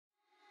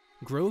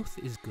Growth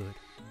is good,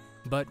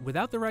 but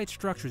without the right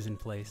structures in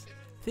place,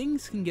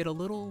 things can get a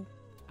little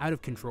out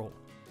of control.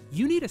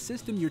 You need a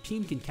system your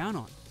team can count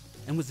on,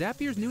 and with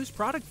Zapier's newest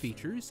product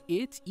features,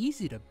 it's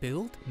easy to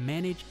build,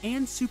 manage,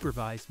 and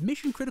supervise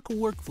mission-critical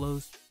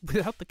workflows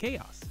without the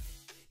chaos.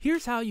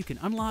 Here's how you can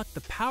unlock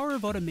the power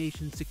of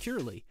automation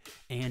securely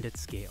and at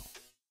scale.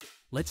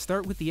 Let's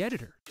start with the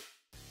editor.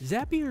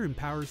 Zapier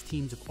empowers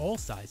teams of all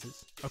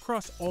sizes,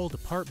 across all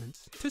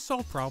departments, to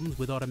solve problems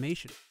with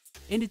automation.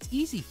 And it's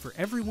easy for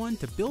everyone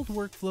to build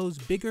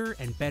workflows bigger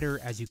and better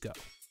as you go.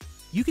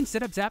 You can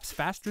set up zaps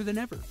faster than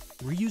ever,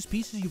 reuse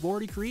pieces you've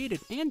already created,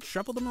 and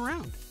shuffle them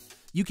around.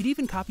 You can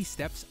even copy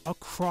steps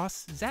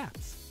across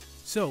zaps.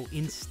 So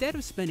instead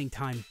of spending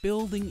time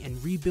building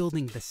and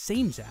rebuilding the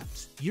same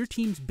zaps, your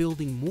team's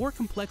building more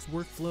complex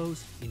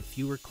workflows in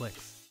fewer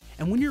clicks.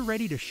 And when you're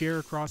ready to share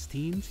across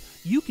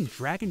teams, you can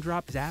drag and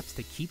drop zaps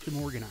to keep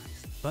them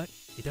organized. But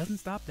it doesn't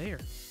stop there.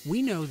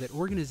 We know that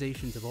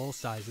organizations of all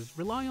sizes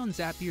rely on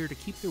Zapier to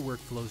keep their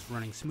workflows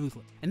running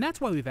smoothly. And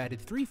that's why we've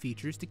added 3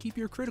 features to keep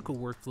your critical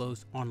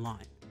workflows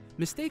online.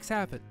 Mistakes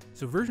happen,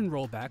 so version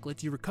rollback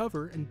lets you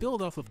recover and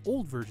build off of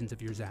old versions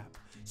of your Zap,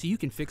 so you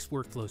can fix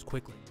workflows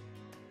quickly.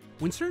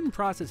 When certain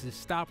processes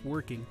stop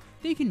working,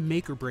 they can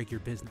make or break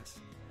your business.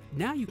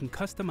 Now you can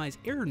customize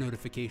error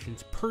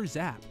notifications per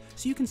Zap,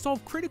 so you can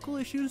solve critical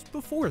issues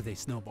before they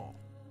snowball.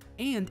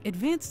 And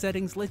advanced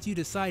settings lets you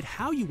decide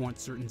how you want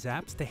certain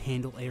zaps to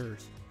handle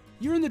errors.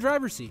 You're in the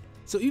driver's seat,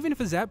 so even if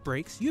a zap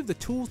breaks, you have the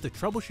tools to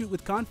troubleshoot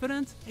with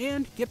confidence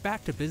and get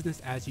back to business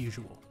as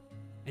usual.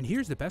 And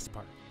here's the best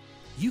part.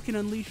 You can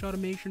unleash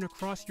automation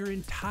across your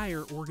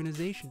entire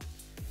organization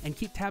and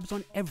keep tabs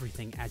on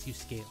everything as you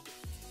scale.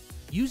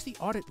 Use the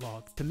audit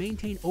log to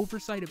maintain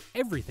oversight of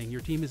everything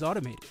your team is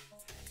automating,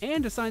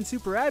 and assign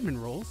super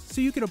admin roles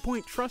so you can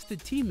appoint trusted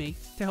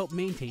teammates to help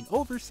maintain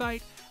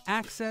oversight,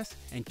 access,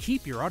 and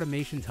keep your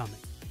automations humming.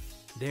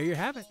 There you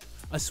have it,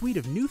 a suite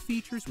of new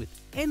features with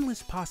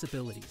endless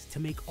possibilities to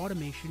make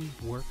automation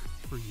work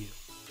for you.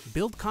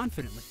 Build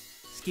confidently,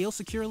 scale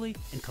securely,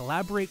 and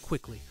collaborate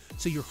quickly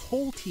so your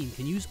whole team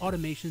can use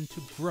automation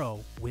to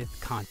grow with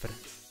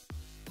confidence.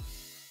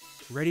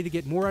 Ready to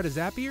get more out of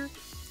Zapier?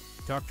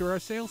 Talk to our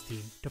sales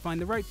team to find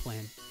the right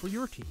plan for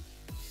your team.